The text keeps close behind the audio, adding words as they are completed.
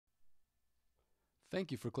Thank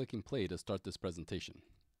you for clicking play to start this presentation.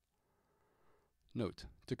 Note,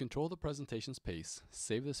 to control the presentation's pace,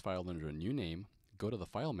 save this file under a new name, go to the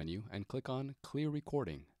File menu and click on Clear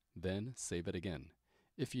Recording, then save it again.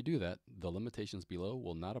 If you do that, the limitations below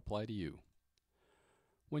will not apply to you.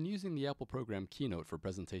 When using the Apple program Keynote for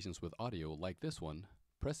presentations with audio like this one,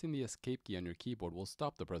 pressing the Escape key on your keyboard will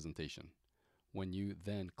stop the presentation. When you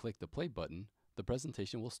then click the play button, the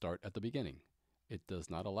presentation will start at the beginning. It does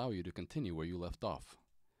not allow you to continue where you left off.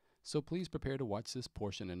 So please prepare to watch this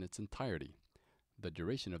portion in its entirety. The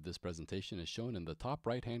duration of this presentation is shown in the top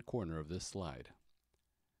right-hand corner of this slide.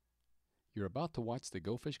 You're about to watch the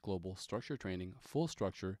Go Fish Global Structure Training Full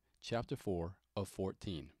Structure Chapter 4 of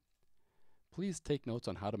 14. Please take notes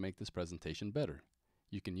on how to make this presentation better.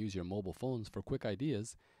 You can use your mobile phones for quick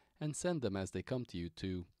ideas and send them as they come to you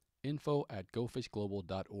to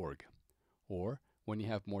info@gofishglobal.org. Or, when you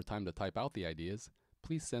have more time to type out the ideas,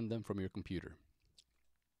 please send them from your computer.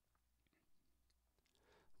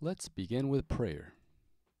 Let's begin with prayer.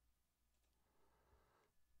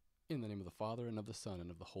 In the name of the Father, and of the Son,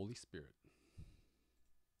 and of the Holy Spirit.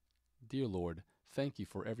 Dear Lord, thank you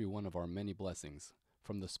for every one of our many blessings,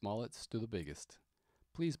 from the smallest to the biggest.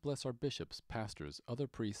 Please bless our bishops, pastors, other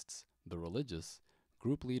priests, the religious,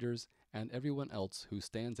 group leaders, and everyone else who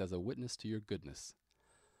stands as a witness to your goodness.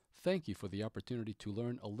 Thank you for the opportunity to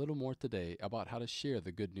learn a little more today about how to share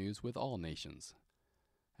the good news with all nations.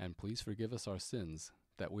 And please forgive us our sins,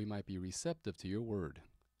 that we might be receptive to your word,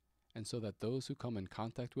 and so that those who come in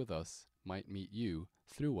contact with us might meet you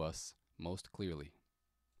through us most clearly.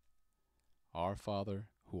 Our Father,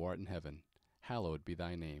 who art in heaven, hallowed be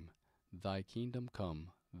thy name. Thy kingdom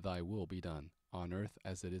come, thy will be done, on earth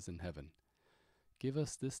as it is in heaven. Give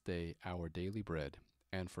us this day our daily bread,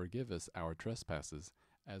 and forgive us our trespasses,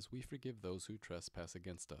 as we forgive those who trespass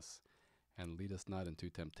against us. And lead us not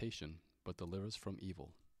into temptation, but deliver us from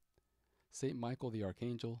evil. Saint Michael the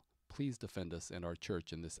Archangel, please defend us and our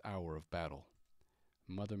church in this hour of battle.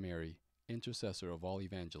 Mother Mary, intercessor of all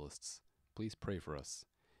evangelists, please pray for us.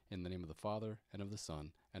 In the name of the Father, and of the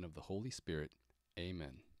Son, and of the Holy Spirit.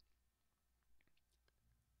 Amen.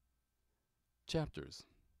 Chapters.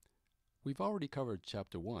 We've already covered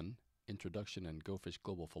Chapter 1, Introduction and Go Fish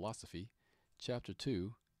Global Philosophy, Chapter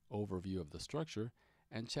 2, Overview of the Structure,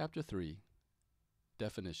 and Chapter 3,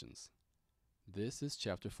 Definitions. This is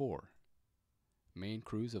Chapter 4, Main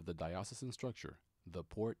Crews of the Diocesan Structure, the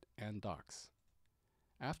Port and Docks.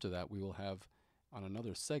 After that, we will have, on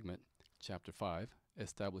another segment, Chapter 5,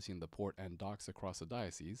 Establishing the Port and Docks across the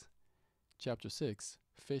Diocese, Chapter 6,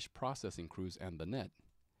 Fish Processing Crews and the Net,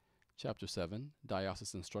 Chapter 7,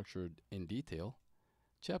 Diocesan Structure in Detail,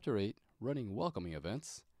 Chapter 8, Running Welcoming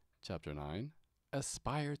Events, Chapter 9,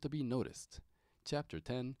 Aspire to be Noticed, Chapter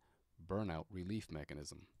 10, Burnout Relief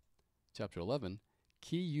Mechanism, Chapter 11,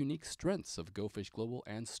 Key Unique Strengths of Go Fish Global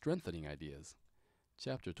and Strengthening Ideas,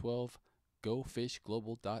 Chapter 12,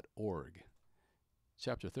 gofishglobal.org,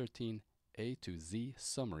 Chapter 13, A to Z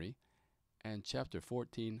Summary, and Chapter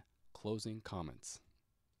 14, Closing Comments.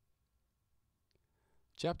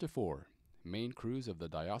 Chapter 4, Main Crews of the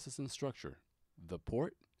Diocesan Structure, the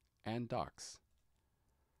Port and Docks.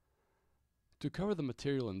 To cover the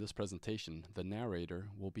material in this presentation, the narrator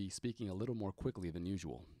will be speaking a little more quickly than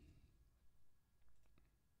usual.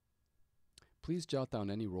 Please jot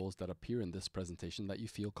down any roles that appear in this presentation that you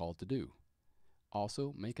feel called to do.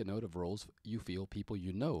 Also, make a note of roles you feel people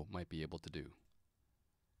you know might be able to do.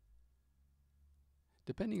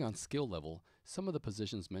 Depending on skill level, some of the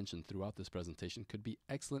positions mentioned throughout this presentation could be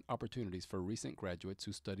excellent opportunities for recent graduates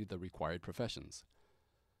who study the required professions.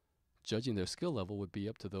 Judging their skill level would be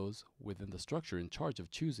up to those within the structure in charge of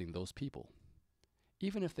choosing those people.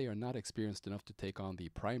 Even if they are not experienced enough to take on the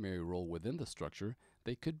primary role within the structure,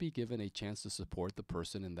 they could be given a chance to support the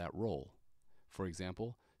person in that role. For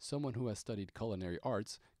example, someone who has studied culinary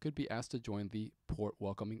arts could be asked to join the Port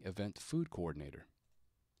Welcoming Event Food Coordinator.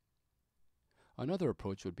 Another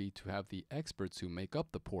approach would be to have the experts who make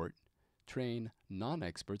up the port train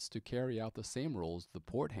non-experts to carry out the same roles the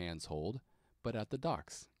port hands hold, but at the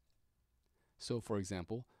docks. So, for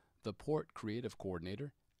example, the Port Creative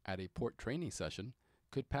Coordinator at a port training session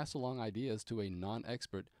could pass along ideas to a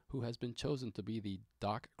non-expert who has been chosen to be the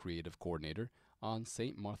Dock Creative Coordinator on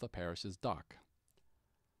St. Martha Parish's dock.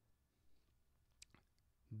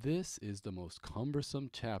 This is the most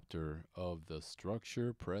cumbersome chapter of the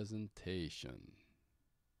structure presentation.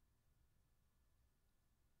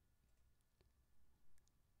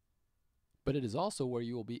 But it is also where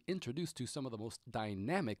you will be introduced to some of the most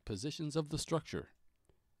dynamic positions of the structure.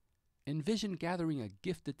 Envision gathering a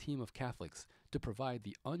gifted team of Catholics to provide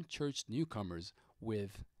the unchurched newcomers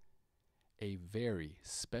with a very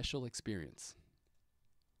special experience.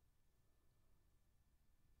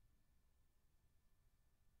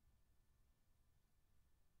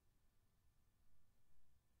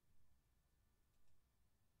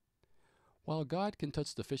 While God can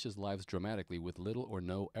touch the fish's lives dramatically with little or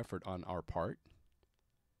no effort on our part,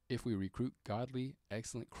 if we recruit godly,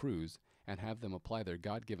 excellent crews and have them apply their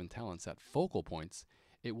God-given talents at focal points,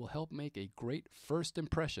 it will help make a great first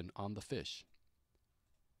impression on the fish.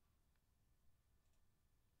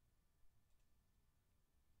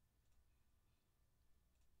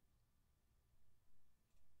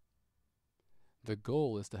 The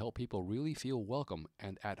goal is to help people really feel welcome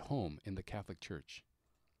and at home in the Catholic Church.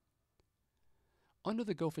 Under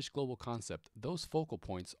the Go Fish Global concept, those focal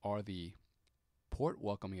points are the port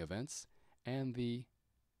welcoming events and the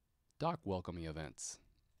dock welcoming events.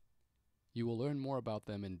 You will learn more about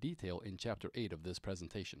them in detail in Chapter 8 of this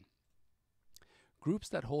presentation. Groups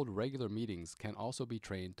that hold regular meetings can also be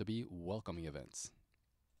trained to be welcoming events.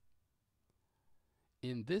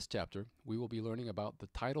 In this chapter, we will be learning about the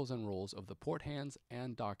titles and roles of the port hands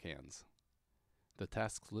and dock hands. The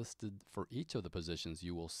tasks listed for each of the positions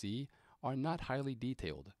you will see are not highly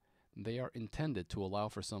detailed. They are intended to allow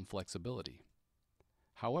for some flexibility.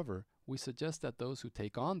 However, we suggest that those who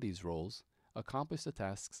take on these roles accomplish the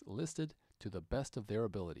tasks listed to the best of their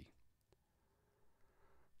ability.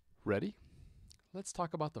 Ready? Let's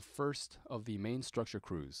talk about the first of the main structure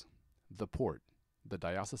crews, the port, the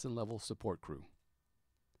diocesan level support crew.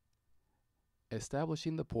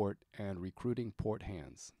 Establishing the port and recruiting port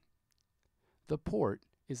hands. The port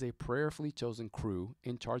is a prayerfully chosen crew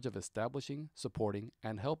in charge of establishing, supporting,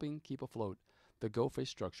 and helping keep afloat the Go Fish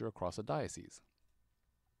structure across a diocese.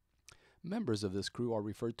 Members of this crew are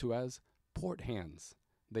referred to as port hands.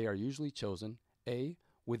 They are usually chosen A.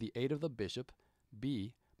 with the aid of the bishop,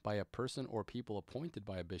 B. by a person or people appointed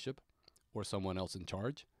by a bishop or someone else in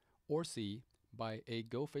charge, or C. by a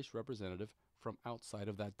Go Fish representative from outside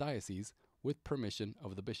of that diocese with permission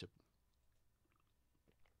of the bishop.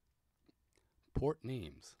 Port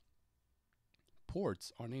names.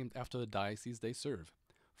 Ports are named after the diocese they serve.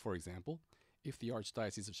 For example, if the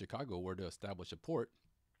Archdiocese of Chicago were to establish a port,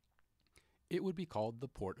 it would be called the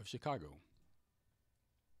Port of Chicago.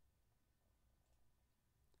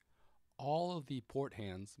 All of the port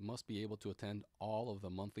hands must be able to attend all of the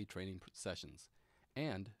monthly training sessions,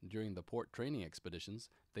 and during the port training expeditions,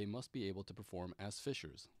 they must be able to perform as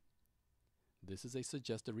fishers. This is a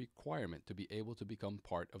suggested requirement to be able to become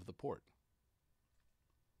part of the port.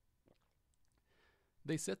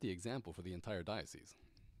 They set the example for the entire diocese.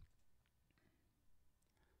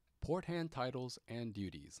 Port hand titles and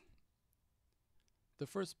duties. The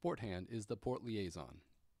first port hand is the port liaison.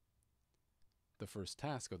 The first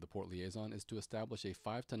task of the port liaison is to establish a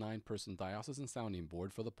 5 to 9 person diocesan sounding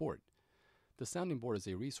board for the port. The sounding board is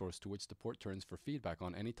a resource to which the port turns for feedback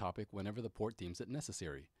on any topic whenever the port deems it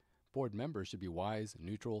necessary. Board members should be wise,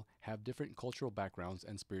 neutral, have different cultural backgrounds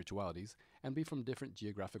and spiritualities, and be from different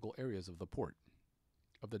geographical areas of the port,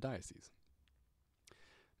 of the diocese.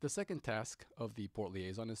 The second task of the port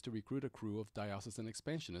liaison is to recruit a crew of diocesan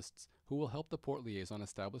expansionists who will help the port liaison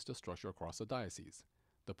establish the structure across the diocese.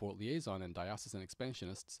 The port liaison and diocesan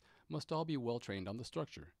expansionists must all be well trained on the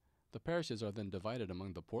structure. The parishes are then divided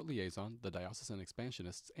among the port liaison, the diocesan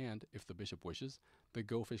expansionists, and, if the bishop wishes, the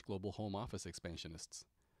Go Fish Global Home Office expansionists.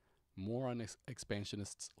 More on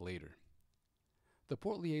expansionists later. The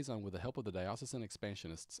port liaison, with the help of the diocesan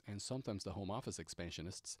expansionists and sometimes the home office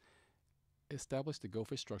expansionists, establish the Go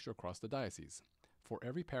Fish structure across the diocese. For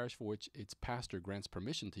every parish for which its pastor grants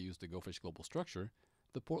permission to use the Go Fish Global structure,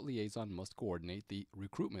 the port liaison must coordinate the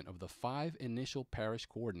recruitment of the 5 initial parish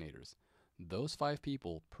coordinators. Those 5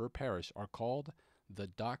 people per parish are called the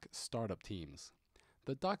dock startup teams.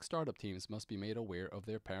 The dock startup teams must be made aware of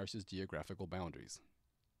their parish's geographical boundaries.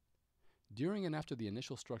 During and after the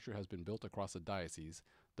initial structure has been built across a diocese,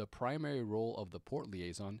 the primary role of the port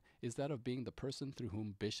liaison is that of being the person through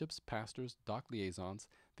whom bishops, pastors, dock liaisons,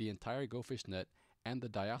 the entire Go Fish net, and the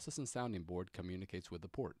diocesan sounding board communicates with the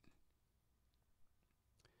port.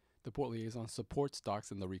 The port liaison supports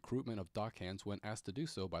docks in the recruitment of dock hands when asked to do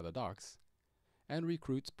so by the docks, and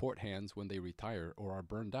recruits port hands when they retire or are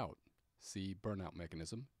burned out. See Burnout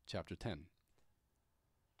Mechanism, Chapter 10.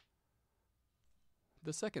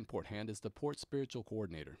 The second port hand is the port spiritual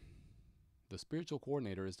coordinator. The spiritual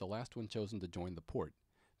coordinator is the last one chosen to join the port.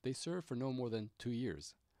 They serve for no more than 2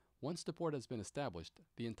 years. Once the port has been established,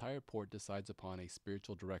 the entire port decides upon a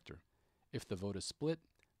spiritual director. If the vote is split,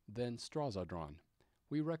 then straws are drawn.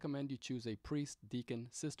 We recommend you choose a priest, deacon,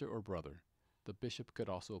 sister, or brother. The bishop could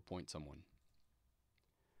also appoint someone.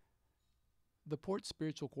 The port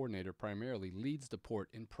spiritual coordinator primarily leads the port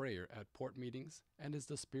in prayer at port meetings and is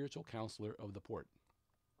the spiritual counselor of the port.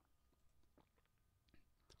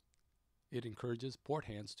 It encourages port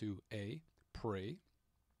hands to A. Pray,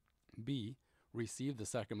 B. Receive the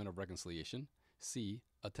sacrament of reconciliation, C.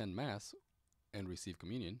 Attend Mass and receive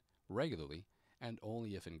communion regularly and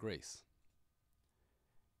only if in grace.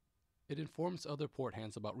 It informs other port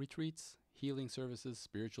hands about retreats, healing services,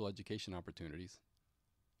 spiritual education opportunities,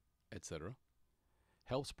 etc.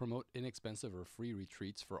 Helps promote inexpensive or free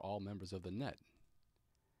retreats for all members of the net.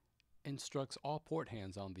 Instructs all port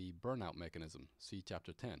hands on the burnout mechanism, see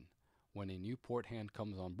Chapter 10. When a new port hand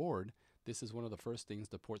comes on board, this is one of the first things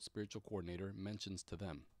the port spiritual coordinator mentions to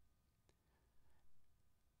them.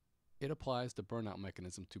 It applies the burnout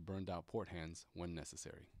mechanism to burned out port hands when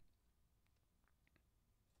necessary.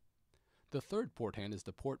 The third port hand is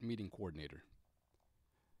the port meeting coordinator.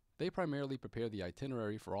 They primarily prepare the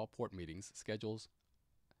itinerary for all port meetings, schedules,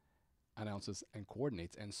 announces, and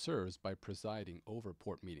coordinates, and serves by presiding over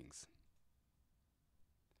port meetings.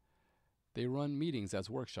 They run meetings as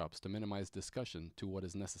workshops to minimize discussion to what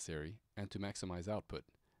is necessary and to maximize output.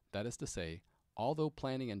 That is to say, although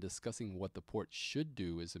planning and discussing what the port should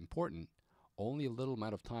do is important, only a little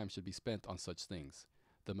amount of time should be spent on such things.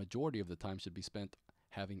 The majority of the time should be spent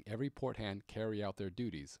having every port hand carry out their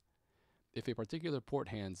duties. If a particular port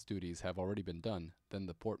hand's duties have already been done, then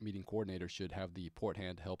the port meeting coordinator should have the port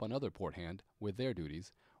hand help another port hand with their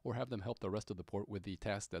duties, or have them help the rest of the port with the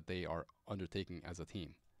tasks that they are undertaking as a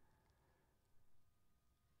team.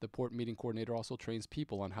 The port meeting coordinator also trains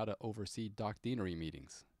people on how to oversee doc deanery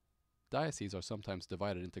meetings. Dioceses are sometimes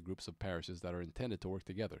divided into groups of parishes that are intended to work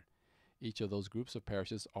together. Each of those groups of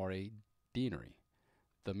parishes are a deanery.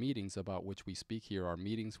 The meetings about which we speak here are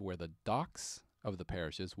meetings where the docs of the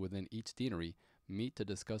parishes within each deanery meet to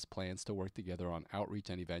discuss plans to work together on outreach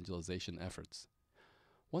and evangelization efforts.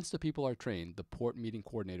 Once the people are trained, the port meeting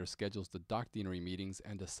coordinator schedules the doc deanery meetings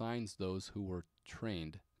and assigns those who were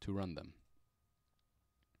trained to run them.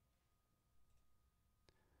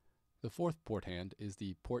 The fourth port hand is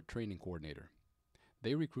the port training coordinator.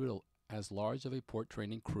 They recruit as large of a port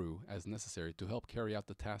training crew as necessary to help carry out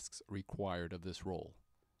the tasks required of this role.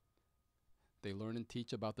 They learn and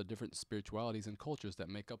teach about the different spiritualities and cultures that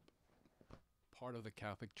make up part of the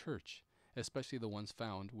Catholic Church, especially the ones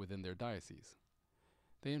found within their diocese.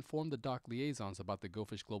 They inform the doc liaisons about the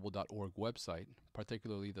gofishglobal.org website,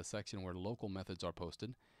 particularly the section where local methods are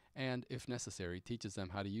posted, and, if necessary, teaches them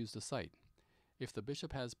how to use the site. If the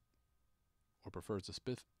bishop has or prefers a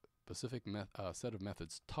specific set of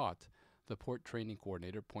methods taught, the port training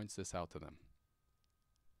coordinator points this out to them.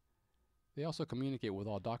 They also communicate with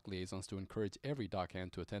all doc liaisons to encourage every doc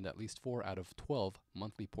hand to attend at least 4 out of 12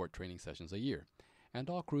 monthly port training sessions a year, and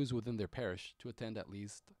all crews within their parish to attend at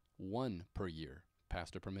least 1 per year,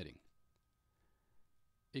 pastor permitting.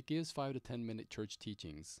 It gives 5 to 10 minute church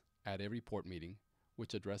teachings at every port meeting,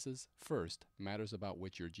 which addresses, first, matters about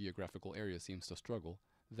which your geographical area seems to struggle,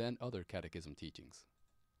 then other catechism teachings.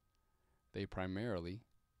 They primarily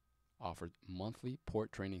offer monthly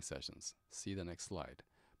port training sessions. See the next slide.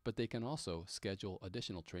 But they can also schedule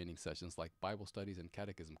additional training sessions like Bible studies and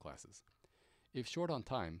catechism classes. If short on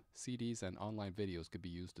time, CDs and online videos could be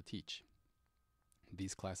used to teach.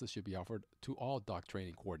 These classes should be offered to all doc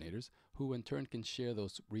training coordinators, who in turn can share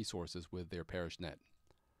those resources with their parish net.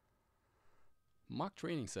 Mock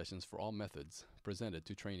training sessions for all methods presented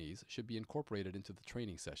to trainees should be incorporated into the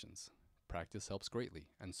training sessions. Practice helps greatly,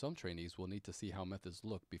 and some trainees will need to see how methods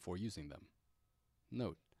look before using them.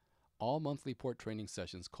 Note: all monthly port training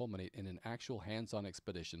sessions culminate in an actual hands-on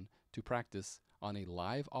expedition to practice on a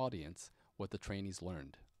live audience what the trainees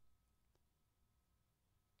learned.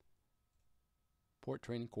 Port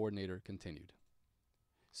training coordinator continued.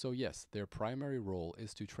 So yes, their primary role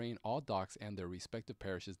is to train all docs and their respective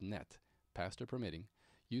parishes net, pastor permitting,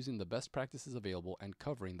 using the best practices available and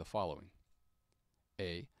covering the following.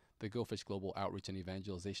 A. The Go Fish Global Outreach and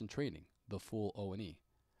Evangelization Training, the full O&E.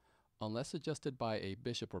 Unless suggested by a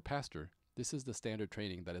bishop or pastor, this is the standard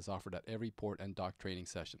training that is offered at every port and doc training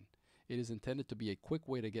session. It is intended to be a quick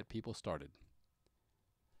way to get people started.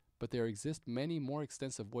 But there exist many more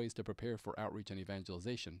extensive ways to prepare for outreach and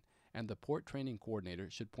evangelization, and the port training coordinator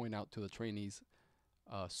should point out to the trainees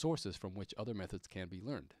sources from which other methods can be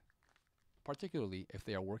learned, particularly if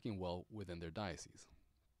they are working well within their diocese.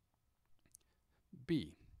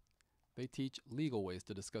 B. They teach legal ways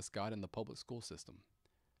to discuss God in the public school system.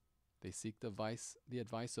 They seek the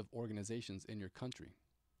advice of organizations in your country.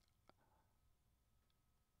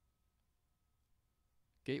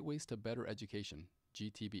 Gateways to Better Education,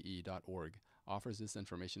 gtbe.org, offers this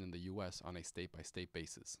information in the U.S. on a state-by-state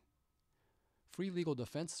basis. Free legal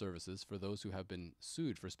defense services for those who have been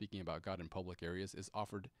sued for speaking about God in public areas is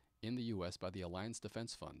offered in the U.S. by the Alliance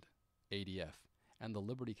Defense Fund, ADF, and the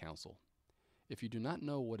Liberty Council. If you do not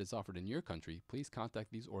know what is offered in your country, please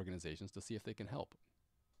contact these organizations to see if they can help.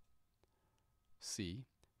 C.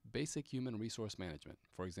 Basic human resource management.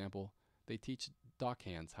 For example, they teach dock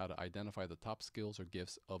hands how to identify the top skills or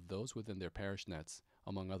gifts of those within their parish nets,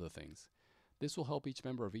 among other things. This will help each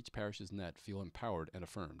member of each parish's net feel empowered and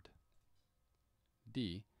affirmed.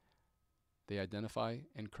 D. They identify,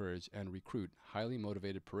 encourage, and recruit highly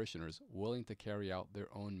motivated parishioners willing to carry out their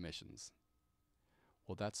own missions.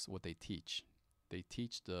 Well, that's what they teach. They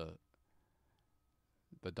teach the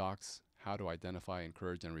docks how to identify,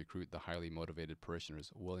 encourage, and recruit the highly motivated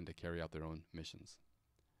parishioners willing to carry out their own missions.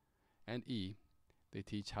 And E. They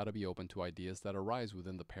teach how to be open to ideas that arise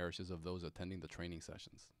within the parishes of those attending the training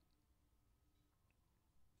sessions.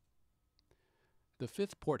 The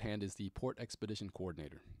fifth port hand is the Port Expedition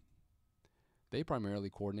Coordinator. They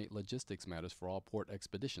primarily coordinate logistics matters for all port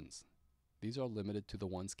expeditions. These are limited to the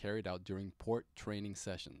ones carried out during port training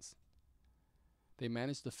sessions. They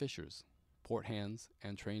manage the fishers, port hands,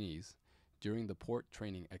 and trainees during the port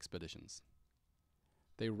training expeditions.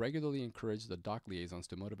 They regularly encourage the dock liaisons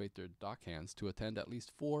to motivate their dock hands to attend at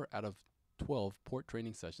least 4 out of 12 port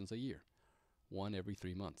training sessions a year, 1 every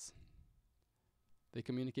 3 months. They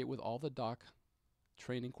communicate with all the dock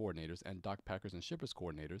training coordinators and dock packers and shippers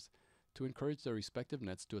coordinators to encourage their respective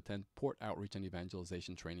nets to attend port outreach and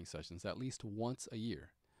evangelization training sessions at least once a year.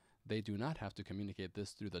 They do not have to communicate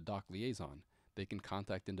this through the dock liaison. They can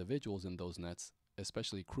contact individuals in those nets,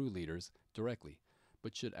 especially crew leaders, directly,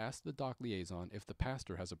 but should ask the dock liaison if the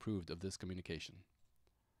pastor has approved of this communication.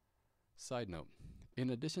 Side note, in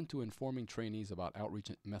addition to informing trainees about outreach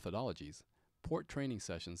methodologies, port training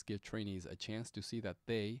sessions give trainees a chance to see that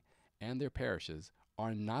they and their parishes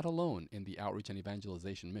are not alone in the outreach and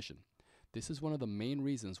evangelization mission. This is one of the main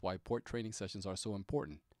reasons why port training sessions are so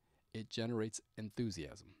important. It generates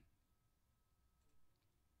enthusiasm.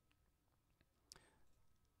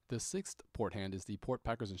 The sixth port hand is the Port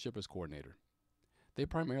Packers and Shippers Coordinator. They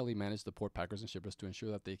primarily manage the port packers and shippers to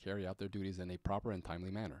ensure that they carry out their duties in a proper and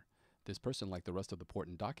timely manner. This person, like the rest of the port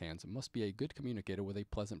and dock hands, must be a good communicator with a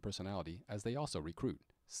pleasant personality, as they also recruit.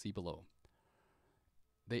 See below.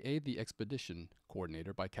 They aid the expedition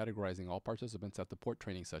coordinator by categorizing all participants at the port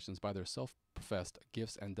training sessions by their self-professed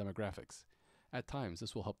gifts and demographics. At times,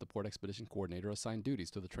 this will help the port expedition coordinator assign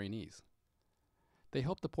duties to the trainees. They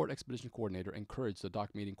help the port expedition coordinator encourage the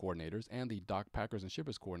dock meeting coordinators and the dock packers and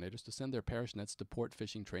shippers coordinators to send their parish nets to port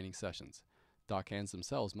fishing training sessions. Dock hands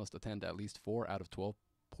themselves must attend at least 4 out of 12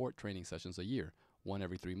 port training sessions a year, 1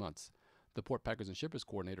 every 3 months. The Port Packers and Shippers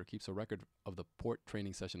Coordinator keeps a record of the port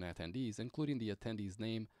training session attendees, including the attendee's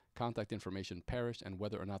name, contact information, parish, and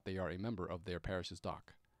whether or not they are a member of their parish's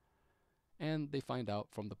dock. And they find out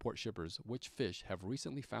from the port shippers which fish have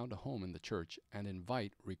recently found a home in the church and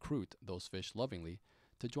recruit those fish lovingly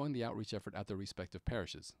to join the outreach effort at their respective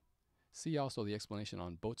parishes. See also the explanation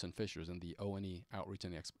on boats and fishers in the O&E Outreach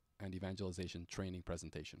and Evangelization Training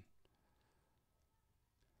presentation.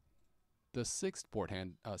 The seventh port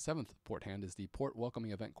hand is the Port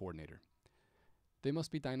Welcoming Event Coordinator. They must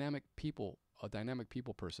be a dynamic people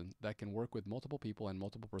person that can work with multiple people and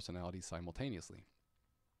multiple personalities simultaneously.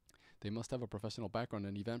 They must have a professional background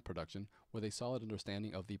in event production with a solid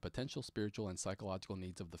understanding of the potential spiritual and psychological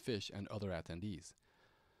needs of the fish and other attendees.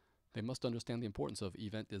 They must understand the importance of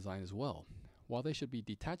event design as well. While they should be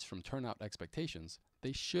detached from turnout expectations,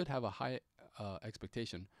 they should have a high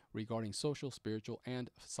expectation regarding social, spiritual, and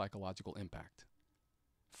psychological impact.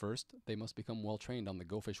 First, they must become well trained on the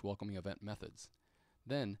Go Fish welcoming event methods.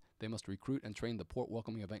 Then, they must recruit and train the port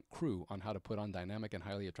welcoming event crew on how to put on dynamic and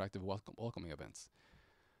highly attractive welcoming events.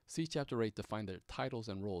 See Chapter 8 to find the titles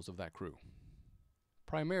and roles of that crew.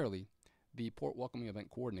 Primarily, the Port Welcoming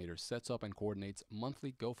Event Coordinator sets up and coordinates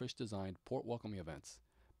monthly Go Fish designed port welcoming events,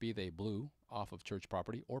 be they blue, off of church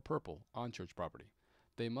property, or purple, on church property.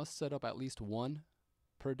 They must set up at least one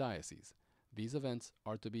per diocese. These events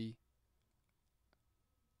are to be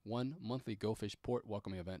one monthly Go Fish port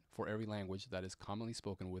welcoming event for every language that is commonly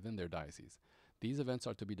spoken within their diocese. These events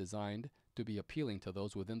are to be designed to be appealing to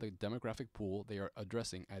those within the demographic pool they are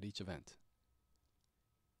addressing at each event.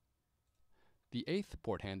 The eighth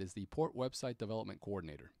port hand is the Port Website Development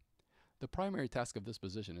Coordinator. The primary task of this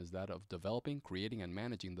position is that of developing, creating, and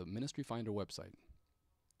managing the Ministry Finder website.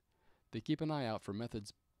 They keep an eye out for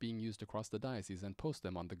methods being used across the diocese and post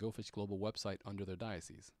them on the Go Fish Global website under their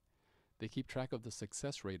diocese. They keep track of the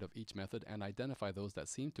success rate of each method and identify those that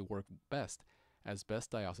seem to work best as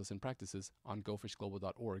best diocesan practices on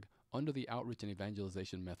gofishglobal.org under the Outreach and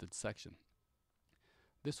Evangelization Methods section.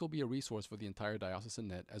 This will be a resource for the entire diocesan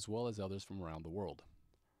net as well as others from around the world.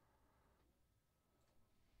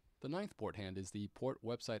 The ninth port hand is the port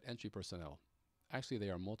website entry personnel. Actually,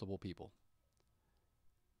 they are multiple people.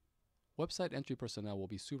 Website entry personnel will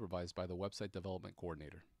be supervised by the website development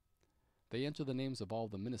coordinator. They enter the names of all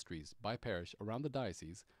the ministries by parish around the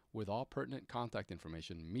diocese with all pertinent contact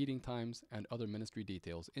information, meeting times, and other ministry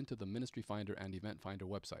details into the Ministry Finder and Event Finder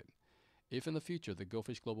website. If in the future the Go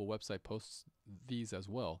Fish Global website posts these as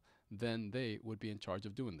well, then they would be in charge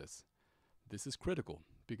of doing this. This is critical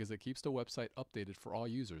because it keeps the website updated for all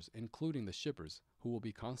users, including the shippers, who will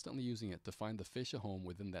be constantly using it to find the fish a home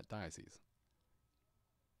within that diocese.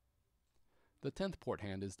 The 10th port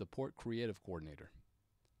hand is the Port Creative Coordinator.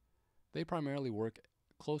 They primarily work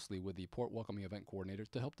closely with the Port Welcoming Event Coordinator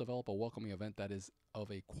to help develop a welcoming event that is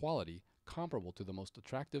of a quality comparable to the most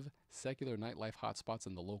attractive secular nightlife hotspots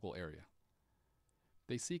in the local area.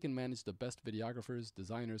 They seek and manage the best videographers,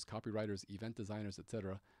 designers, copywriters, event designers,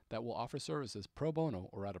 etc. that will offer services pro bono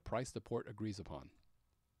or at a price the port agrees upon.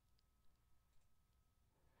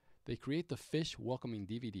 They create the Fish Welcoming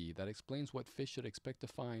DVD that explains what fish should expect to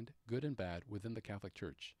find, good and bad, within the Catholic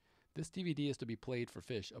Church. This DVD is to be played for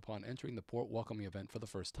fish upon entering the port welcoming event for the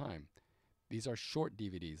first time. These are short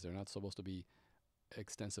DVDs. They're not supposed to be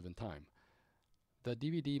extensive in time. The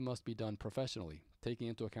DVD must be done professionally, taking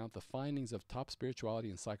into account the findings of top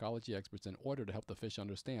spirituality and psychology experts in order to help the fish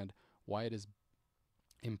understand why it is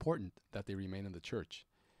important that they remain in the church.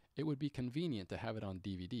 It would be convenient to have it on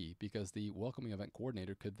DVD because the welcoming event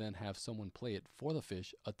coordinator could then have someone play it for the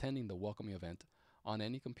fish attending the welcoming event on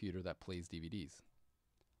any computer that plays DVDs.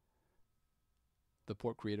 The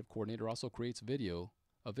Port Creative Coordinator also creates a video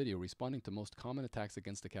responding to most common attacks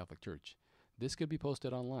against the Catholic Church. This could be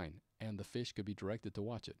posted online, and the fish could be directed to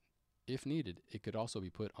watch it. If needed, it could also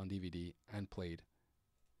be put on DVD and played.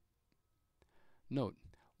 Note,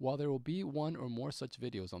 while there will be one or more such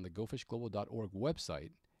videos on the gofishglobal.org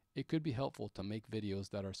website, it could be helpful to make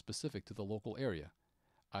videos that are specific to the local area.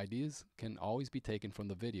 Ideas can always be taken from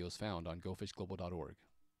the videos found on gofishglobal.org.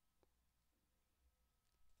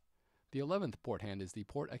 The 11th port hand is the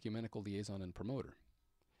Port Ecumenical Liaison and Promoter.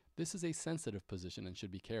 This is a sensitive position and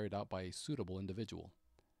should be carried out by a suitable individual.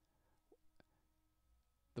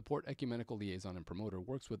 The Port Ecumenical Liaison and Promoter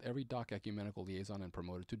works with every DOC Ecumenical Liaison and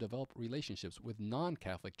Promoter to develop relationships with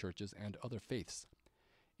non-Catholic churches and other faiths.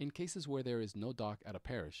 In cases where there is no DOC at a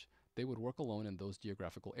parish, they would work alone in those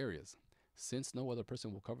geographical areas. Since no other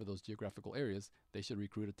person will cover those geographical areas, they should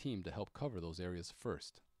recruit a team to help cover those areas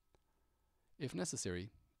first. If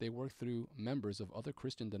necessary, they work through members of other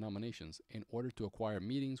Christian denominations in order to acquire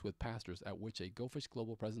meetings with pastors at which a Go Fish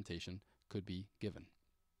Global presentation could be given.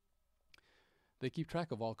 They keep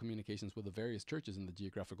track of all communications with the various churches in the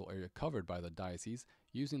geographical area covered by the diocese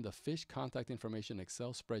using the Fish Contact Information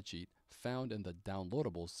Excel spreadsheet found in the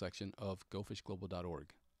Downloadables section of gofishglobal.org.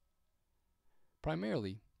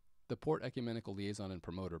 Primarily, the Port Ecumenical Liaison and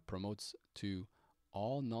Promoter promotes to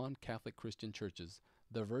all non-Catholic Christian churches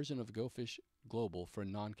the version of Go Fish Global for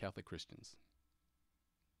non-Catholic Christians.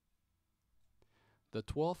 The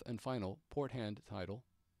 12th and final port hand title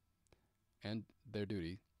and their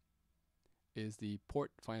duty is the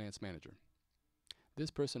Port Finance Manager.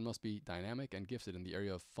 This person must be dynamic and gifted in the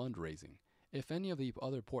area of fundraising. If any of the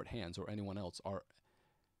other port hands or anyone else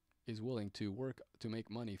is willing to work to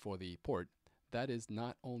make money for the port, that is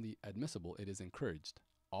not only admissible, it is encouraged.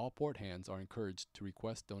 All port hands are encouraged to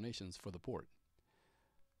request donations for the port.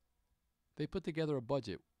 They put together a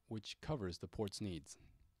budget which covers the port's needs.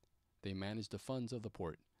 They manage the funds of the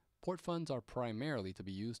port. Port funds are primarily to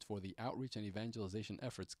be used for the outreach and evangelization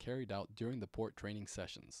efforts carried out during the port training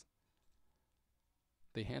sessions.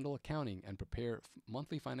 They handle accounting and prepare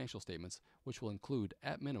monthly financial statements, which will include,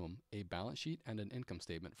 at minimum, a balance sheet and an income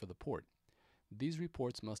statement for the port. These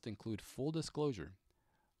reports must include full disclosure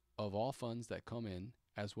of all funds that come in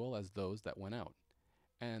as well as those that went out,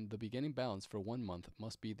 and the beginning balance for 1 month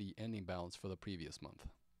must be the ending balance for the previous month.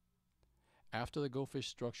 After the Go Fish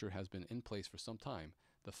structure has been in place for some time,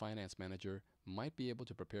 the finance manager might be able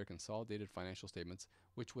to prepare consolidated financial statements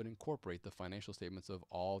which would incorporate the financial statements of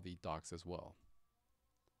all the docs as well.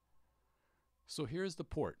 So here's the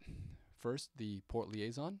port. First, the port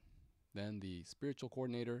liaison, then the spiritual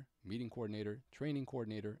coordinator, meeting coordinator, training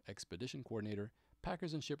coordinator, expedition coordinator,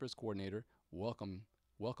 packers and shippers coordinator,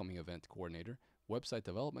 welcoming event coordinator, website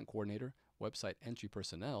development coordinator, website entry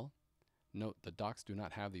personnel. Note the docs do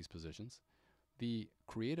not have these positions. The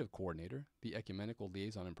creative coordinator, the ecumenical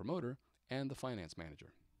liaison and promoter, and the finance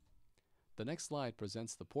manager. The next slide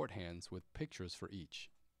presents the port hands with pictures for each.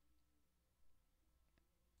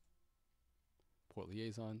 port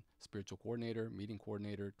liaison, spiritual coordinator, meeting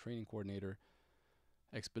coordinator, training coordinator,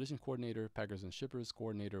 expedition coordinator, packers and shippers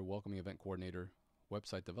coordinator, welcoming event coordinator,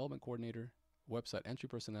 website development coordinator, website entry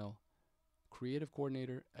personnel, creative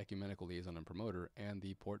coordinator, ecumenical liaison and promoter, and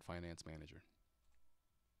the port finance manager.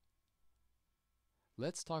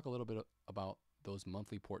 Let's talk a little bit about those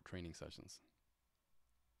monthly port training sessions.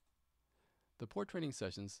 The port training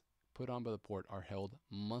sessions put on by the port are held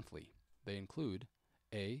monthly. They include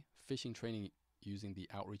A. Fishing training using the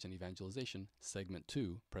outreach and evangelization segment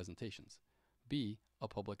 2 presentations. B. A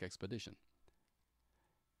public expedition,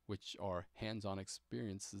 which are hands-on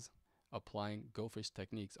experiences applying Go Fish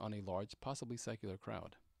techniques on a large, possibly secular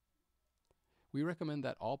crowd. We recommend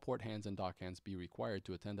that all port hands and dock hands be required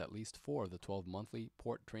to attend at least 4 of the 12 monthly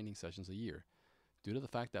port training sessions a year, due to the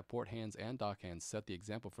fact that port hands and dock hands set the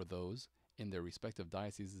example for those in their respective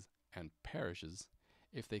dioceses and parishes.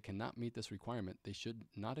 If they cannot meet this requirement, they should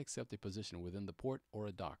not accept a position within the port or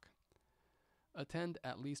a dock. Attend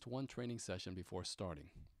at least 1 training session before starting.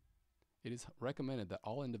 It is recommended that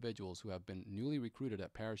all individuals who have been newly recruited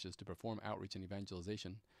at parishes to perform outreach and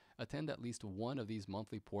evangelization attend at least 1 of these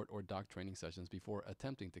monthly port or dock training sessions before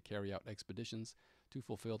attempting to carry out expeditions to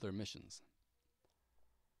fulfill their missions.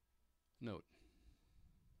 Note: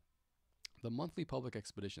 the monthly public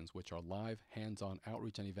expeditions, which are live, hands-on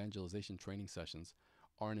outreach and evangelization training sessions,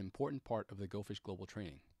 are an important part of the Go Fish Global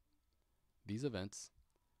training. These events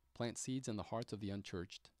plant seeds in the hearts of the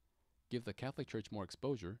unchurched, give the Catholic Church more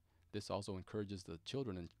exposure. This also encourages the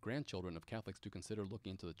children and grandchildren of Catholics to consider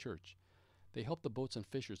looking into the church. They help the boats and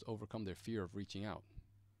fishers overcome their fear of reaching out.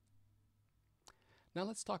 Now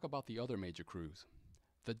let's talk about the other major crews.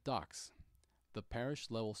 The docks, the parish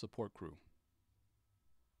level support crew.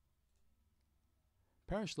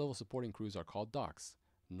 Parish level supporting crews are called docks.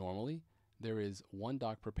 Normally, there is 1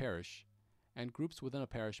 dock per parish, and groups within a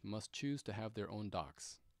parish must choose to have their own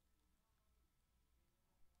docks.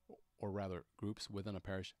 Or rather, groups within a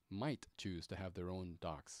parish might choose to have their own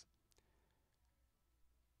docks.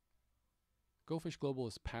 Go Fish Global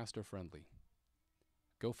is pastor friendly.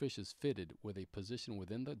 Go Fish is fitted with a position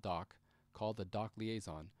within the dock called the dock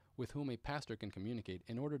liaison, with whom a pastor can communicate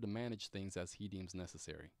in order to manage things as he deems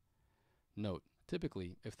necessary. Note: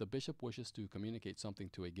 typically, if the bishop wishes to communicate something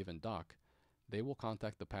to a given dock, they will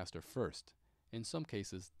contact the pastor first. In some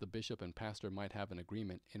cases, the bishop and pastor might have an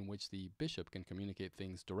agreement in which the bishop can communicate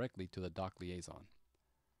things directly to the dock liaison.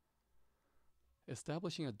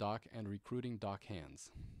 Establishing a dock and recruiting dock hands.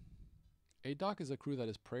 A dock is a crew that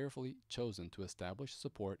is prayerfully chosen to establish,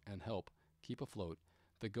 support, and help keep afloat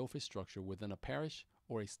the Go Fish structure within a parish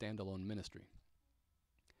or a standalone ministry.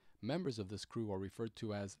 Members of this crew are referred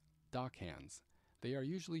to as dock hands. They are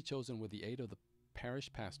usually chosen with the aid of the parish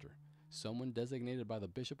pastor, someone designated by the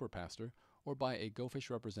bishop or pastor, or by a Go Fish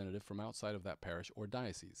representative from outside of that parish or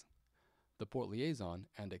diocese. The port liaison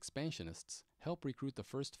and expansionists help recruit the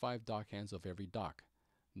first 5 dock hands of every dock.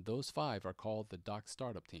 Those 5 are called the dock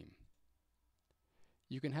startup team.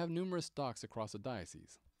 You can have numerous docks across a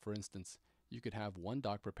diocese. For instance, you could have 1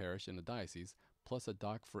 dock per parish in a diocese, plus a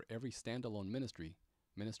dock for every standalone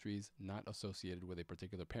ministries not associated with a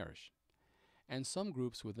particular parish. And some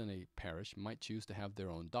groups within a parish might choose to have their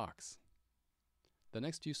own docks. The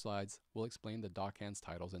next few slides will explain the dock hands'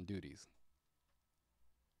 titles and duties.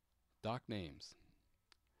 Dock names.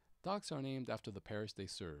 Docks are named after the parish they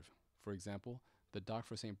serve. For example, the dock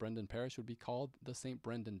for St. Brendan Parish would be called the St.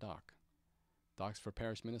 Brendan Dock. Docks for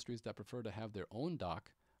parish ministries that prefer to have their own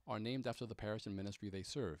dock are named after the parish and ministry they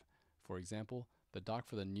serve. For example, the dock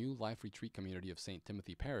for the New Life Retreat community of St.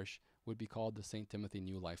 Timothy Parish would be called the St. Timothy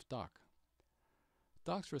New Life Dock.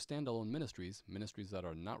 Docks for standalone ministries that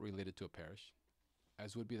are not related to a parish,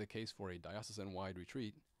 as would be the case for a diocesan-wide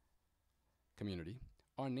retreat community,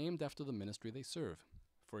 are named after the ministry they serve.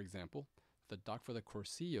 For example, the dock for the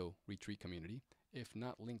Cursillo retreat community, if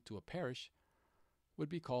not linked to a parish, would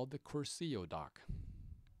be called the Cursillo Dock.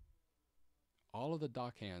 All of the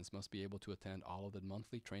dock hands must be able to attend all of the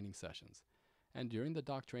monthly training sessions, and during the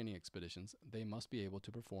dock training expeditions, they must be able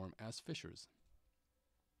to perform as fishers.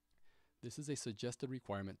 This is a suggested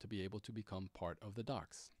requirement to be able to become part of the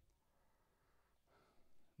docks.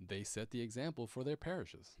 They set the example for their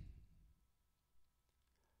parishes.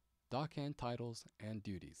 Dock hand titles and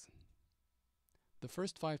duties. The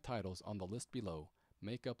first 5 titles on the list below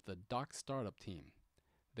make up the dock startup team.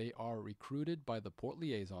 They are recruited by the port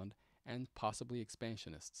liaison and possibly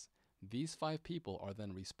expansionists. These 5 people are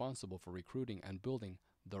then responsible for recruiting and building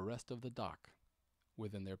the rest of the dock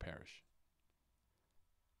within their parish.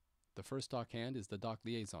 The first dock hand is the dock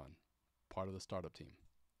liaison, part of the startup team.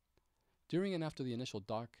 During and after the initial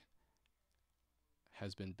dock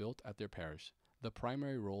has been built at their parish, The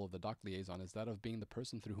primary role of the dock liaison is that of being the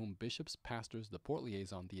person through whom bishops, pastors, the port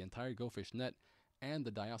liaison, the entire Go Fish net, and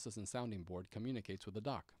the diocesan sounding board communicates with the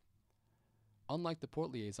dock. Unlike the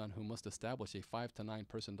port liaison, who must establish a 5 to 9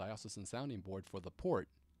 person diocesan sounding board for the port,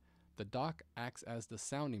 the dock acts as the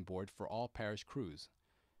sounding board for all parish crews.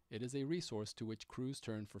 It is a resource to which crews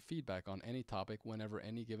turn for feedback on any topic whenever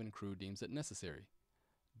any given crew deems it necessary.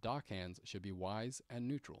 Dock hands should be wise and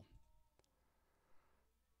neutral.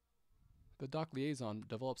 The dock liaison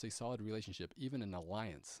develops a solid relationship, even an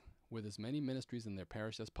alliance, with as many ministries in their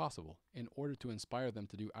parish as possible in order to inspire them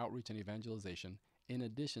to do outreach and evangelization in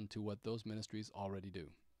addition to what those ministries already do.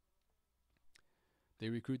 They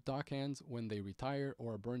recruit dock hands when they retire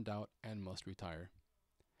or are burned out and must retire.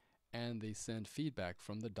 And they send feedback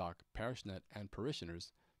from the dock, parishnet, and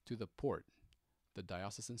parishioners to the port, the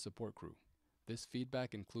diocesan support crew. This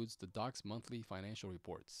feedback includes the dock's monthly financial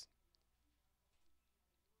reports.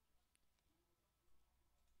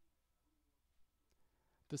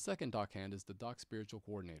 The second dock hand is the dock spiritual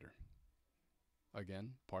coordinator.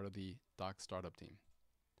 Again, part of the dock startup team.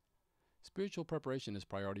 Spiritual preparation is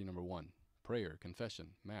priority number 1. Prayer,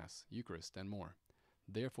 confession, mass, Eucharist, and more.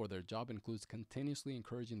 Therefore, their job includes continuously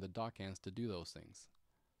encouraging the dock hands to do those things.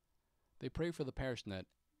 They pray for the parishnet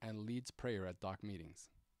and leads prayer at dock meetings.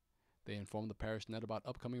 They inform the parishnet about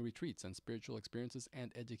upcoming retreats and spiritual experiences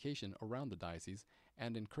and education around the diocese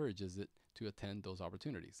and encourages it to attend those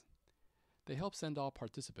opportunities. They help send all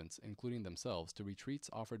participants, including themselves, to retreats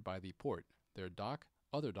offered by the port, their dock,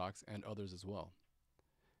 other docks, and others as well.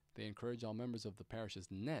 They encourage all members of the parish's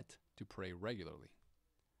net to pray regularly.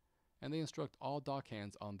 And they instruct all dock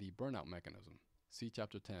hands on the burnout mechanism, see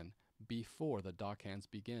Chapter 10, before the dock hands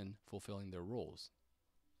begin fulfilling their roles.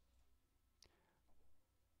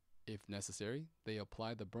 If necessary, they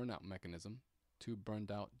apply the burnout mechanism to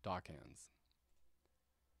burned out dock hands.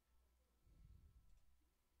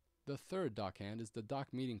 The third dock hand is the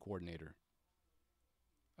dock meeting coordinator.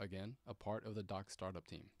 Again, a part of the dock startup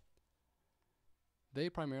team. They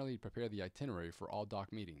primarily prepare the itinerary for all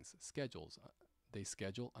dock meetings, schedules. They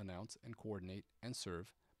schedule, announce, and coordinate and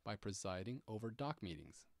serve by presiding over dock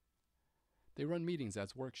meetings. They run meetings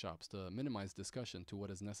as workshops to minimize discussion to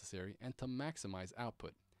what is necessary and to maximize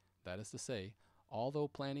output. That is to say, although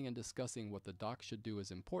planning and discussing what the dock should do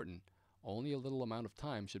is important, only a little amount of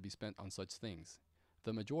time should be spent on such things.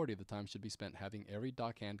 The majority of the time should be spent having every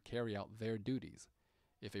dock hand carry out their duties.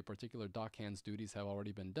 If a particular dock hand's duties have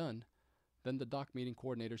already been done, then the dock meeting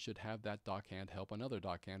coordinator should have that dock hand help another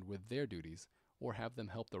dock hand with their duties, or have them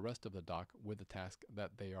help the rest of the dock with the task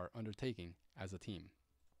that they are undertaking as a team.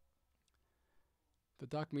 The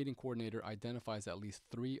dock meeting coordinator identifies at least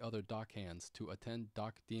 3 other dock hands to attend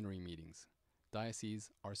dock deanery meetings. Dioceses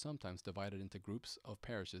are sometimes divided into groups of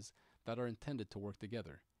parishes that are intended to work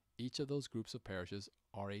together. Each of those groups of parishes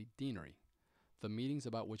are a deanery. The meetings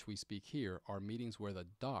about which we speak here are meetings where the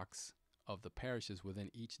docks of the parishes within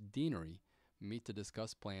each deanery meet to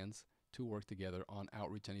discuss plans to work together on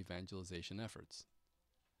outreach and evangelization efforts.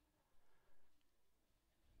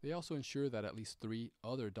 They also ensure that at least 3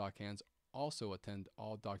 other dock hands also attend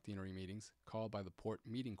all dock deanery meetings called by the port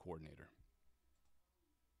meeting coordinator.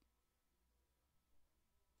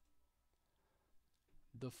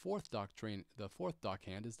 The fourth dock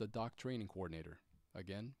hand is the dock training coordinator,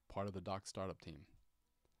 again, part of the dock startup team.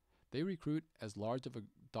 They recruit as large of a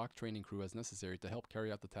dock training crew as necessary to help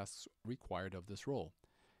carry out the tasks required of this role.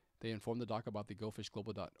 They inform the dock about the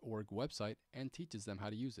gofishglobal.org website and teaches them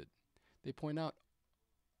how to use it. They point out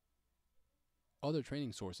other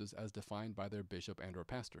training sources as defined by their bishop and or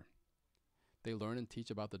pastor. They learn and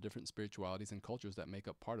teach about the different spiritualities and cultures that make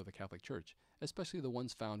up part of the Catholic Church, especially the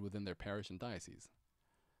ones found within their parish and diocese.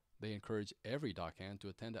 They encourage every dock hand to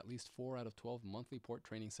attend at least 4 out of 12 monthly port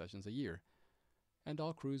training sessions a year, and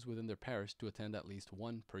all crews within their parish to attend at least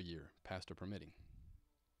 1 per year, pastor permitting.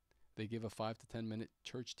 They give a 5 to 10 minute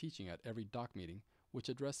church teaching at every dock meeting, which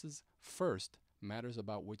addresses first matters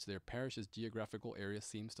about which their parish's geographical area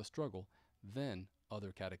seems to struggle, then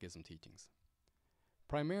other catechism teachings.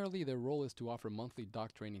 Primarily, their role is to offer monthly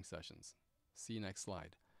dock training sessions. See next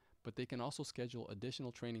slide. But they can also schedule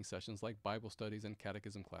additional training sessions like Bible studies and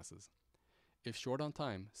catechism classes. If short on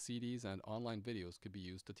time, CDs and online videos could be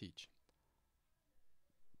used to teach.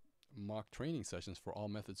 Mock training sessions for all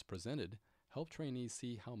methods presented help trainees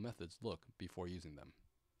see how methods look before using them.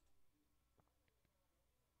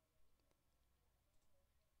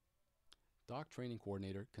 Dock training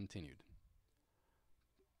coordinator continued.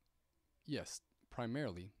 Yes,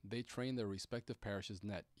 primarily, they train their respective parishes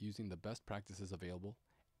net using the best practices available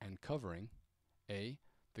and covering A,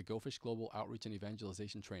 the Go Fish Global Outreach and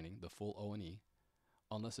Evangelization Training, the full O&E,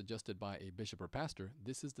 Unless adjusted by a bishop or pastor,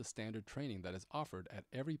 this is the standard training that is offered at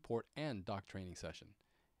every port and dock training session.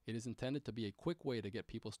 It is intended to be a quick way to get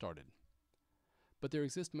people started. But there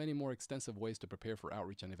exist many more extensive ways to prepare for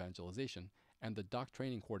outreach and evangelization, and the dock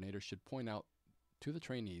training coordinator should point out to the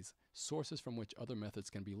trainees sources from which other methods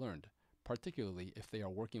can be learned, particularly if they are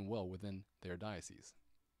working well within their diocese.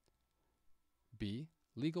 B.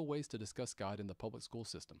 Legal ways to discuss God in the public school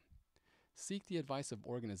system. Seek the advice of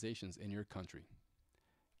organizations in your country.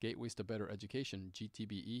 Gateways to Better Education,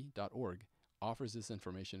 gtbe.org, offers this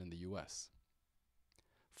information in the U.S.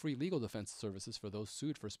 Free legal defense services for those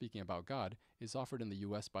sued for speaking about God is offered in the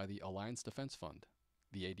U.S. by the Alliance Defense Fund,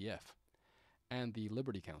 the ADF, and the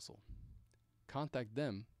Liberty Council. Contact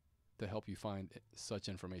them to help you find such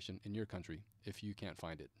information in your country if you can't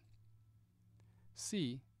find it.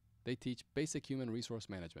 C. They teach basic human resource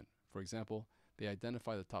management. For example, they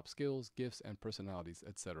identify the top skills, gifts, and personalities,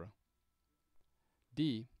 etc.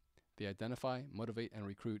 D. They identify, motivate, and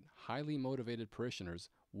recruit highly motivated parishioners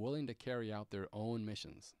willing to carry out their own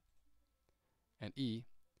missions. And E.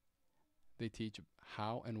 They teach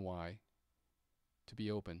how and why to be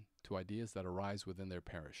open to ideas that arise within their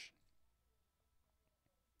parish.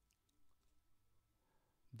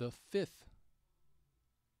 The fifth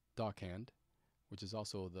dockhand, which is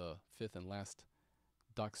also the fifth and last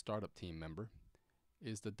dock startup team member,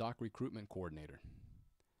 is the dock recruitment coordinator.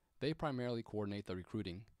 They primarily coordinate the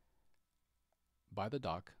recruiting by the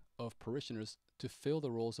dock of parishioners to fill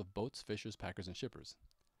the roles of boats, fishers, packers, and shippers.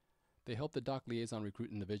 They help the dock liaison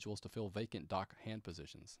recruit individuals to fill vacant dock hand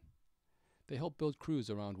positions. They help build crews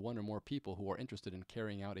around one or more people who are interested in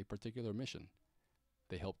carrying out a particular mission.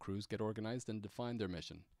 They help crews get organized and define their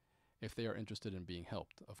mission, if they are interested in being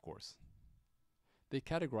helped, of course. They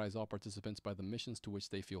categorize all participants by the missions to which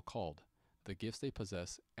they feel called, the gifts they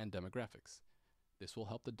possess, and demographics. This will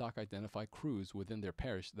help the dock identify crews within their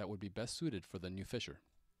parish that would be best suited for the new fisher.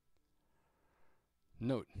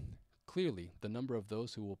 Note, clearly the number of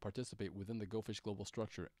those who will participate within the Go Fish Global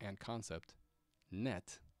structure and concept,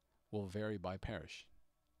 net, will vary by parish.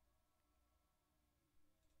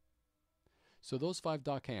 So those 5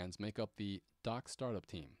 dock hands make up the dock startup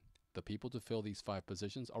team. The people to fill these 5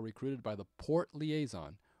 positions are recruited by the port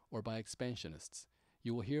liaison or by expansionists.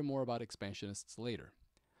 You will hear more about expansionists later.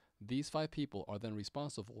 These 5 people are then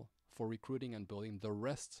responsible for recruiting and building the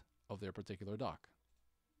rest of their particular dock.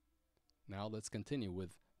 Now let's continue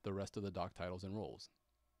with the rest of the dock titles and roles.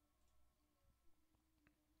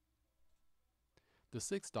 The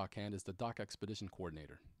 6th dockhand is the dock expedition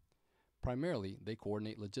coordinator. Primarily, they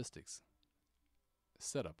coordinate logistics,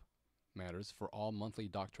 setup matters for all monthly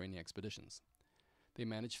dock training expeditions. They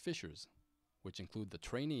manage fishers, which include the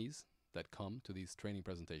trainees that come to these training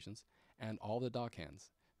presentations, and all the dock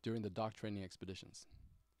hands during the dock training expeditions.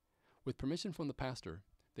 With permission from the pastor,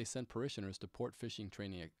 they send parishioners to port fishing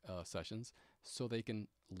training sessions so they can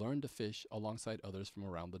learn to fish alongside others from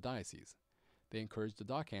around the diocese. They encourage the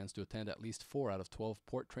dock hands to attend at least 4 out of 12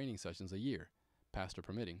 port training sessions a year, pastor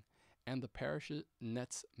permitting, and the parish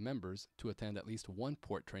nets members to attend at least 1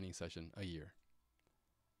 port training session a year.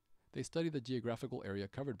 They study the geographical area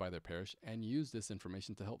covered by their parish and use this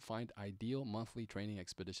information to help find ideal monthly training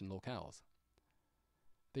expedition locales.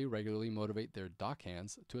 They regularly motivate their dock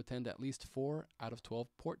hands to attend at least 4 out of 12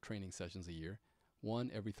 port training sessions a year, 1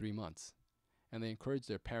 every 3 months, and they encourage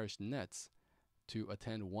their parish nets to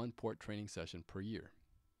attend 1 port training session per year.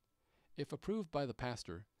 If approved by the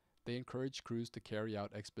pastor, they encourage crews to carry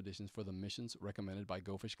out expeditions for the missions recommended by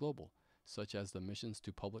Go Fish Global, such as the missions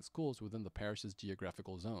to public schools within the parish's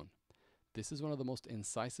geographical zone. This is one of the most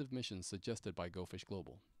incisive missions suggested by Go Fish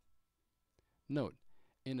Global. Note,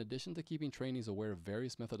 in addition to keeping trainees aware of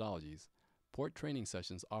various methodologies, port training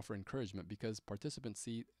sessions offer encouragement because participants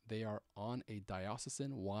see they are on a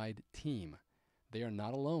diocesan-wide team. They are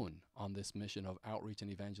not alone on this mission of outreach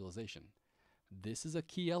and evangelization. This is a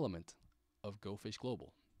key element of Go Fish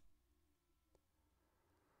Global.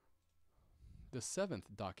 The 7th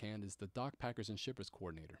dockhand is the dock packers and shippers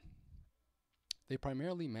coordinator. They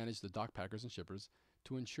primarily manage the dock packers and shippers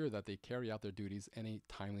to ensure that they carry out their duties in a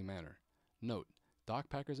timely manner. Note, dock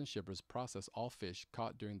packers and shippers process all fish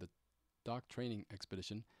caught during the dock training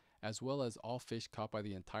expedition, as well as all fish caught by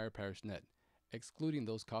the entire parish net, excluding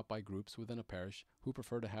those caught by groups within a parish who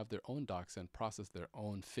prefer to have their own docks and process their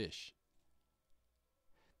own fish.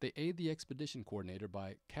 They aid the expedition coordinator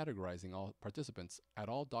by categorizing all participants at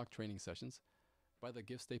all dock training sessions by the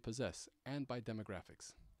gifts they possess and by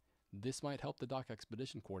demographics. This might help the dock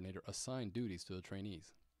expedition coordinator assign duties to the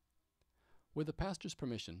trainees. With the pastor's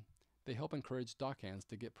permission, they help encourage dock hands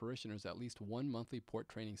to get parishioners at least 1 monthly port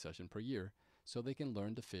training session per year so they can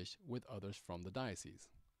learn to fish with others from the diocese.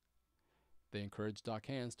 They encourage dock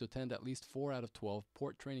hands to attend at least 4 out of 12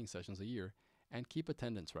 port training sessions a year and keep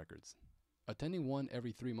attendance records. Attending one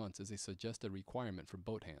every 3 months is a suggested requirement for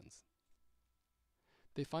boat hands.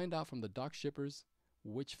 They find out from the dock shippers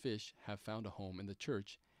which fish have found a home in the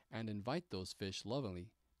church and invite those fish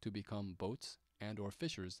lovingly to become boats and/or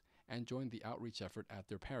fishers and join the outreach effort at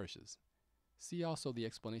their parishes. See also the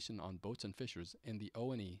explanation on boats and fishers in the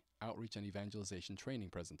O&E Outreach and Evangelization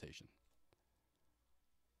Training presentation.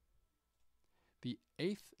 The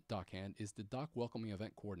 8th dock hand is the dock welcoming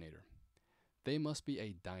event coordinator. They must be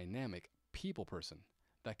a dynamic people person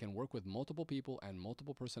that can work with multiple people and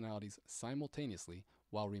multiple personalities simultaneously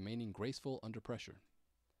while remaining graceful under pressure.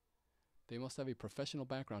 They must have a professional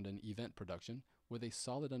background in event production with a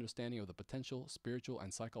solid understanding of the potential spiritual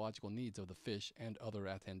and psychological needs of the fish and other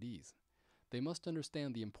attendees. They must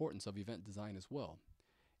understand the importance of event design as well.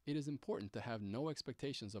 It is important to have no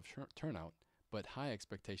expectations of turnout, but high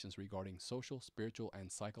expectations regarding social, spiritual,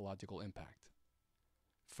 and psychological impact.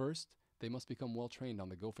 First, they must become well trained on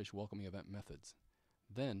the Go Fish welcoming event methods.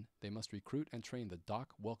 Then, they must recruit and train the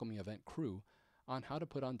dock welcoming event crew on how to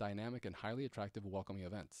put on dynamic and highly attractive welcoming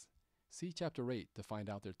events. See Chapter 8 to find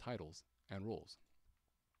out their titles and roles.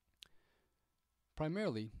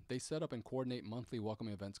 Primarily, they set up and coordinate monthly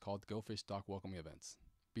welcoming events called Go Fish Dock welcoming events,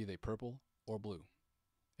 be they purple or blue.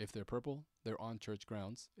 If they're purple, they're on church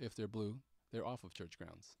grounds. If they're blue, they're off of church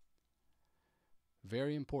grounds.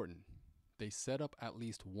 Very important, they set up at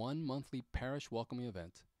least one monthly parish welcoming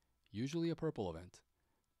event, usually a purple event,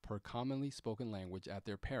 per commonly spoken language at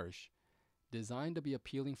their parish, designed to be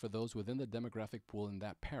appealing for those within the demographic pool in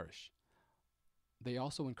that parish. They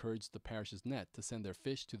also encourage the parish's net to send their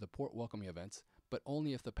fish to the port welcoming events, but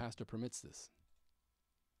only if the pastor permits this.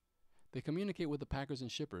 They communicate with the packers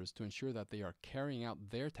and shippers to ensure that they are carrying out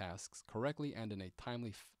their tasks correctly and in a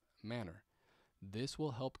timely manner. This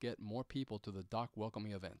will help get more people to the dock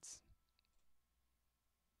welcoming events.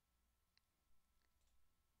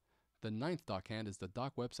 The 9th dock hand is the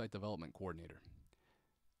dock website development coordinator.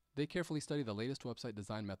 They carefully study the latest website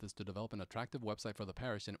design methods to develop an attractive website for the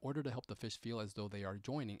parish in order to help the fish feel as though they are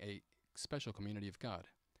joining a special community of God.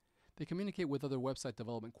 They communicate with other website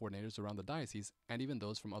development coordinators around the diocese and even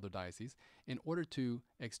those from other dioceses in order to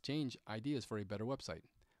exchange ideas for a better website.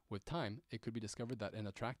 With time, it could be discovered that an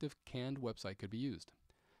attractive canned website could be used.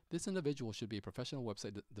 This individual should be a professional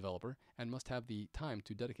website developer and must have the time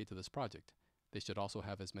to dedicate to this project. They should also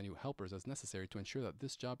have as many helpers as necessary to ensure that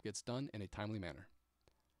this job gets done in a timely manner.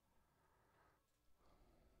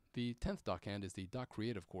 The 10th dock hand is the dock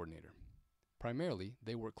creative coordinator. Primarily,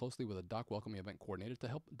 they work closely with a dock welcoming event coordinator to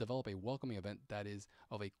help develop a welcoming event that is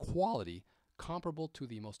of a quality comparable to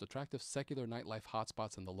the most attractive secular nightlife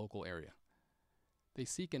hotspots in the local area. They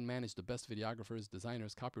seek and manage the best videographers,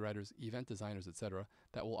 designers, copywriters, event designers, etc.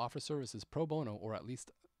 that will offer services pro bono or at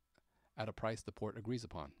least at a price the port agrees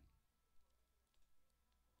upon.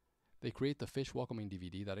 They create the Fish Welcoming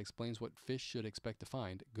DVD that explains what fish should expect to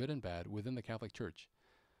find, good and bad, within the Catholic Church.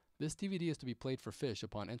 This DVD is to be played for fish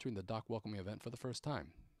upon entering the dock welcoming event for the first time.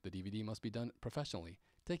 The DVD must be done professionally,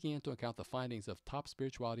 taking into account the findings of top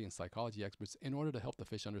spirituality and psychology experts in order to help the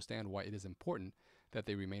fish understand why it is important that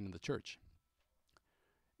they remain in the church.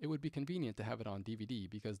 It would be convenient to have it on DVD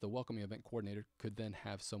because the welcoming event coordinator could then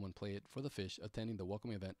have someone play it for the fish attending the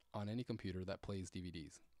welcoming event on any computer that plays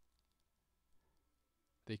DVDs.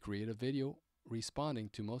 They create a video responding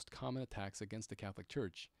to most common attacks against the Catholic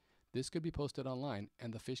Church. This could be posted online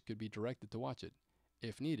and the fish could be directed to watch it.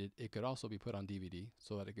 If needed, it could also be put on DVD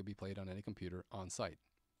so that it could be played on any computer on site.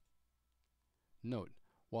 Note,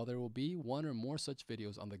 while there will be one or more such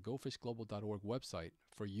videos on the gofishglobal.org website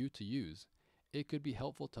for you to use, it could be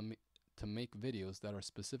helpful to make videos that are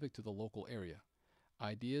specific to the local area.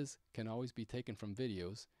 Ideas can always be taken from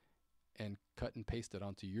videos and cut and pasted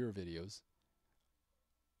onto your videos.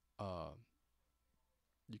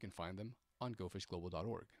 You can find them on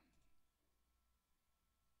gofishglobal.org.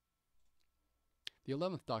 The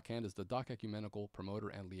 11th dock hand is the dock ecumenical promoter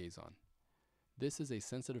and liaison. This is a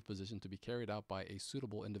sensitive position to be carried out by a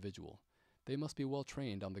suitable individual. They must be well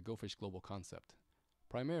trained on the Go Fish Global concept.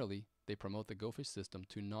 Primarily, they promote the Go Fish system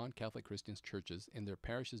to non-Catholic Christian churches in their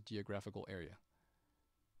parish's geographical area.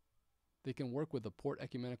 They can work with the port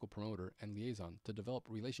ecumenical promoter and liaison to develop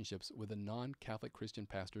relationships with the non-Catholic Christian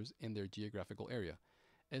pastors in their geographical area,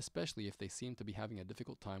 especially if they seem to be having a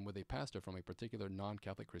difficult time with a pastor from a particular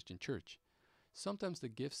non-Catholic Christian church. Sometimes the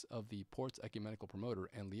gifts of the port's ecumenical promoter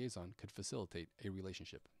and liaison could facilitate a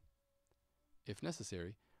relationship. If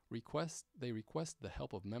necessary, they request the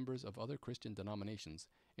help of members of other Christian denominations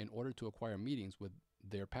in order to acquire meetings with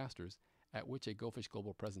their pastors at which a Go Fish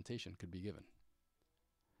Global presentation could be given.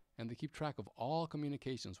 And they keep track of all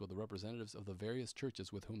communications with the representatives of the various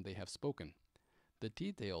churches with whom they have spoken. The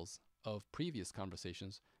details of previous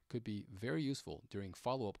conversations could be very useful during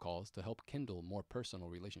follow-up calls to help kindle more personal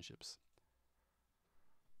relationships.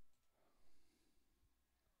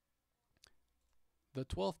 The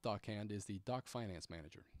 12th dock hand is the dock finance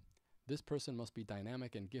manager. This person must be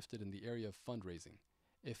dynamic and gifted in the area of fundraising.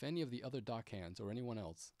 If any of the other dock hands or anyone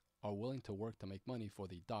else are willing to work to make money for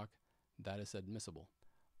the dock, that is admissible.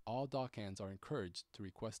 All dock hands are encouraged to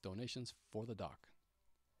request donations for the dock.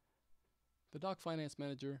 The dock finance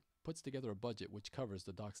manager puts together a budget which covers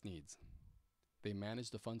the dock's needs. They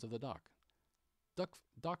manage the funds of the dock.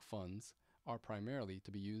 Dock funds are primarily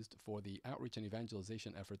to be used for the outreach and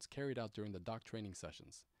evangelization efforts carried out during the dock training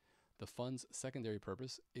sessions. The fund's secondary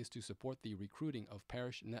purpose is to support the recruiting of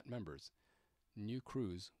parish net members, new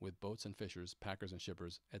crews with boats and fishers, packers and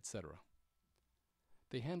shippers, etc.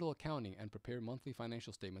 They handle accounting and prepare monthly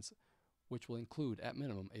financial statements, which will include, at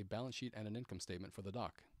minimum, a balance sheet and an income statement for the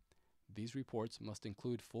dock. These reports must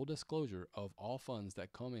include full disclosure of all funds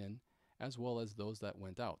that come in as well as those that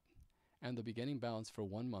went out, and the beginning balance for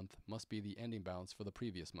 1 month must be the ending balance for the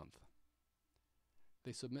previous month.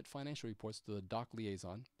 They submit financial reports to the dock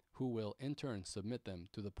liaison, who will in turn submit them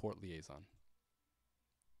to the port liaison.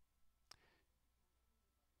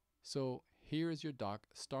 So here is your dock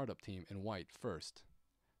startup team in white first.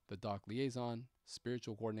 The dock liaison,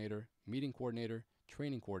 spiritual coordinator, meeting coordinator,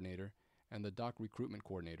 training coordinator, and the dock recruitment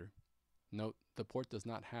coordinator. Note, the port does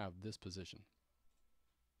not have this position.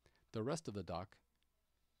 The rest of the dock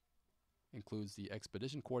includes the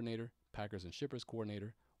expedition coordinator, packers and shippers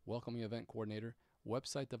coordinator, welcoming event coordinator,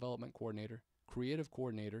 website development coordinator, creative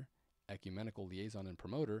coordinator, ecumenical liaison and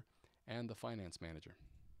promoter, and the finance manager.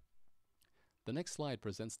 The next slide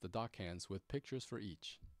presents the dock hands with pictures for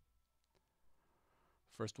each.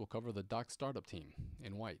 First, we'll cover the dock startup team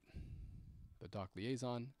in white. The dock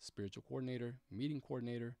liaison, spiritual coordinator, meeting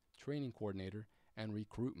coordinator, training coordinator, and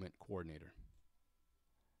recruitment coordinator.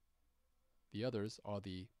 The others are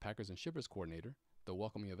the packers and shippers coordinator, the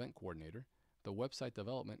welcoming event coordinator, the website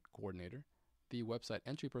development coordinator, the website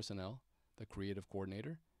entry personnel, the creative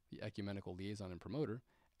coordinator, the ecumenical liaison and promoter,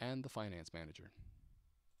 and the finance manager.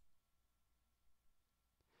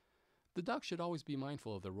 The dock should always be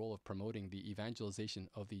mindful of the role of promoting the evangelization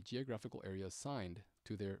of the geographical area assigned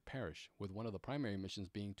to their parish, with one of the primary missions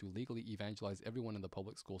being to legally evangelize everyone in the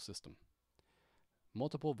public school system.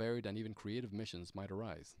 Multiple varied and even creative missions might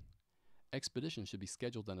arise. Expeditions should be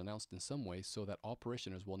scheduled and announced in some way so that all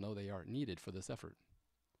parishioners will know they are needed for this effort.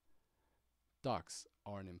 Docks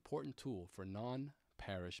are an important tool for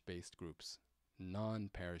non-parish-based groups.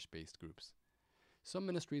 Some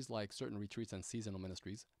ministries, like certain retreats and seasonal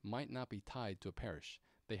ministries, might not be tied to a parish.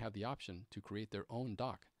 They have the option to create their own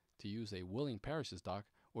dock, to use a willing parish's dock,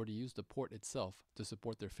 or to use the port itself to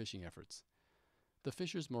support their fishing efforts. The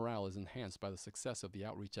fishers' morale is enhanced by the success of the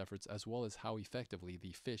outreach efforts, as well as how effectively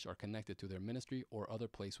the fish are connected to their ministry or other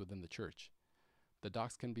place within the church. The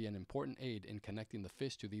docks can be an important aid in connecting the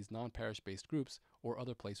fish to these non-parish-based groups or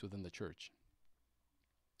other place within the church.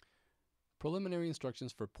 Preliminary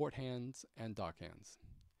instructions for port hands and dock hands.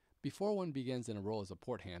 Before one begins in a role as a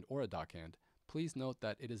port hand or a dock hand, please note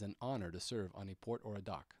that it is an honor to serve on a port or a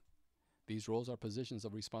dock. These roles are positions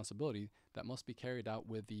of responsibility that must be carried out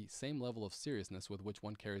with the same level of seriousness with which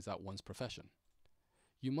one carries out one's profession.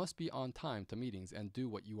 You must be on time to meetings and do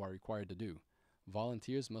what you are required to do.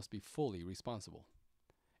 Volunteers must be fully responsible.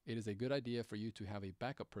 It is a good idea for you to have a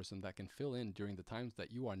backup person that can fill in during the times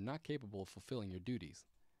that you are not capable of fulfilling your duties.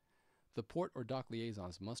 The port or dock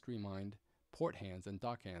liaisons must remind port hands and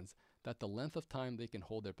dock hands that the length of time they can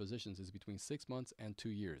hold their positions is between 6 months and 2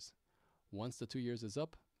 years. Once the 2 years is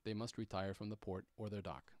up, they must retire from the port or their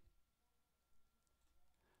dock.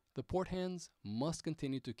 The port hands must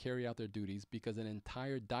continue to carry out their duties because an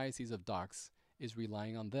entire diocese of docks is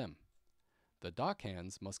relying on them. The dock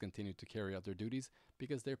hands must continue to carry out their duties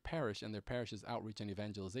because their parish and their parish's outreach and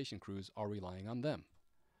evangelization crews are relying on them.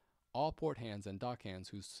 All port hands and dock hands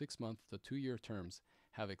whose 6-month to 2-year terms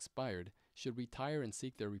have expired should retire and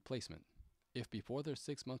seek their replacement. If before their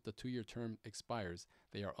 6-month to 2-year term expires,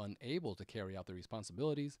 they are unable to carry out their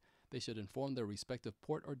responsibilities, they should inform their respective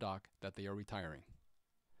port or dock that they are retiring.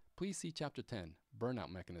 Please see Chapter 10, Burnout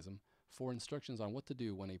Mechanism, for instructions on what to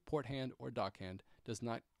do when a port hand or dock hand does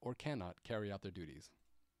not or cannot carry out their duties.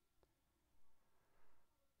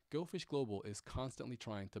 Go Fish Global is constantly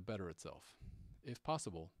trying to better itself. If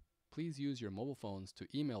possible, please use your mobile phones to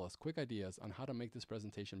email us quick ideas on how to make this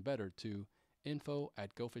presentation better to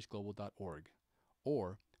info@gofishglobal.org.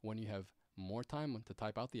 Or, when you have more time to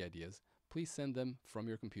type out the ideas, please send them from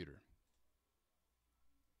your computer.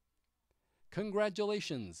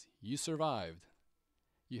 Congratulations! You survived!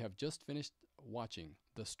 You have just finished watching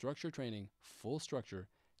the Structure Training Full Structure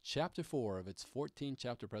Chapter 4 of its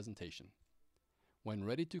 14-chapter presentation. When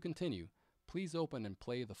ready to continue, please open and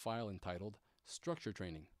play the file entitled Structure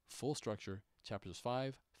Training Full Structure Chapters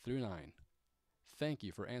 5 through 9. Thank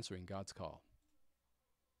you for answering God's call.